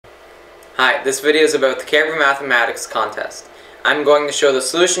Hi, this video is about the Caribou Mathematics Contest. I'm going to show the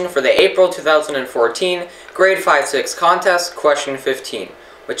solution for the April 2014 Grade 5-6 Contest, question 15,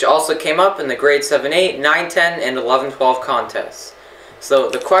 which also came up in the Grade 7-8, 9-10, and 11-12 contests.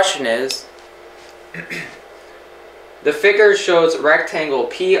 So the question is, the figure shows rectangle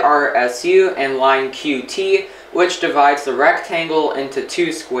PRSU and line QT, which divides the rectangle into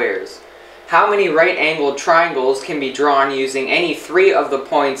two squares. How many right-angled triangles can be drawn using any three of the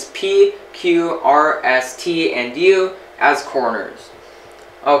points P, Q, R, S, T, and U as corners?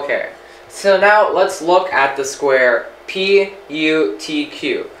 Okay, so now let's look at the square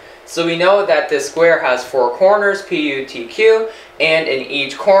PUTQ. So we know that this square has four corners, PUTQ, and in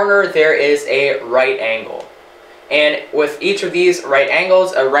each corner there is a right angle. And with each of these right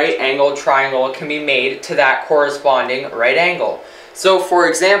angles, a right angled triangle can be made to that corresponding right angle. So for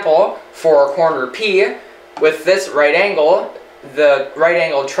example, for corner P, with this right angle, the right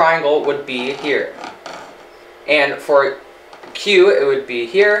angled triangle would be here. And for Q, it would be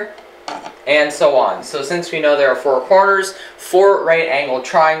here, and so on. So since we know there are four corners, four right angled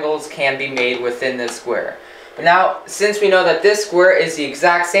triangles can be made within this square. But now, since we know that this square is the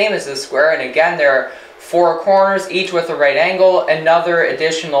exact same as this square, and again there are four corners, each with a right angle, another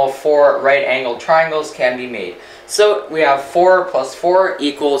additional four right angled triangles can be made. So we have 4 plus 4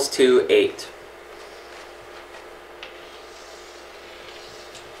 equals to 8.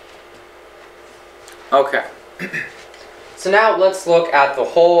 Okay. So now let's look at the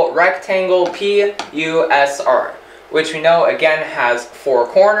whole rectangle PUSR, which we know again has four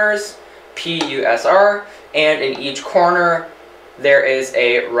corners, PUSR, and in each corner there is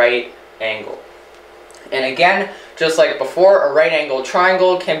a right angle. And again, just like before, a right angled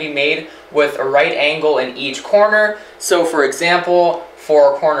triangle can be made with a right angle in each corner. So for example,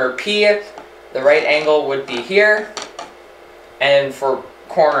 for corner P, the right angle would be here, and for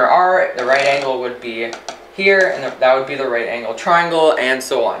corner R, the right angle would be here, and that would be the right angle triangle, and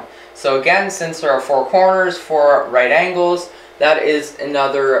so on. So again, since there are four corners, four right angles, that is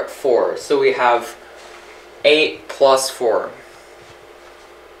another 4. So we have 8 plus 4.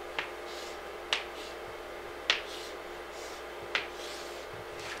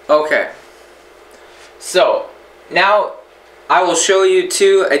 Okay, so now I will show you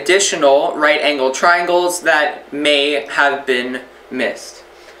two additional right angled triangles that may have been missed.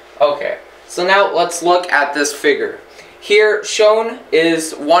 Okay, so now let's look at this figure. Here shown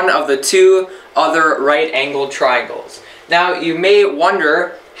is one of the two other right angled triangles. Now you may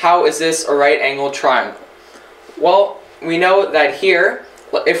wonder, how is this a right angled triangle? Well, we know that here,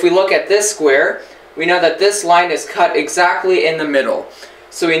 if we look at this square, we know that this line is cut exactly in the middle.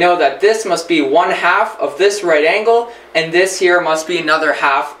 So we know that this must be one half of this right angle, and this here must be another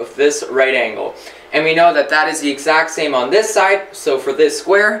half of this right angle. And we know that that is the exact same on this side. So for this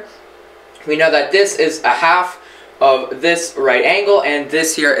square, we know that this is a half of this right angle, and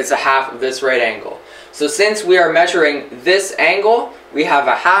this here is a half of this right angle. So since we are measuring this angle, we have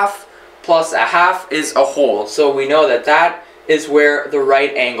a half plus a half is a whole. So we know that that is where the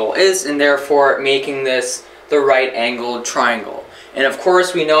right angle is, and therefore making this the right angled triangle. And of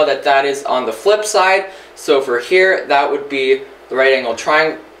course we know that that is on the flip side, so for here that would be the right angle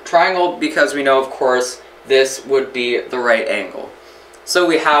triangle, because we know of course this would be the right angle. So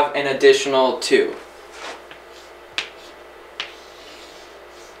we have an additional 2.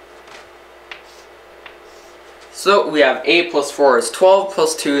 So we have 8 plus 4 is 12,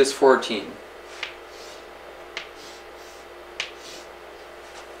 plus 2 is 14.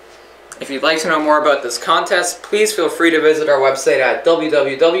 If you'd like to know more about this contest, please feel free to visit our website at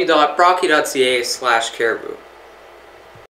www.brocky.ca/caribou.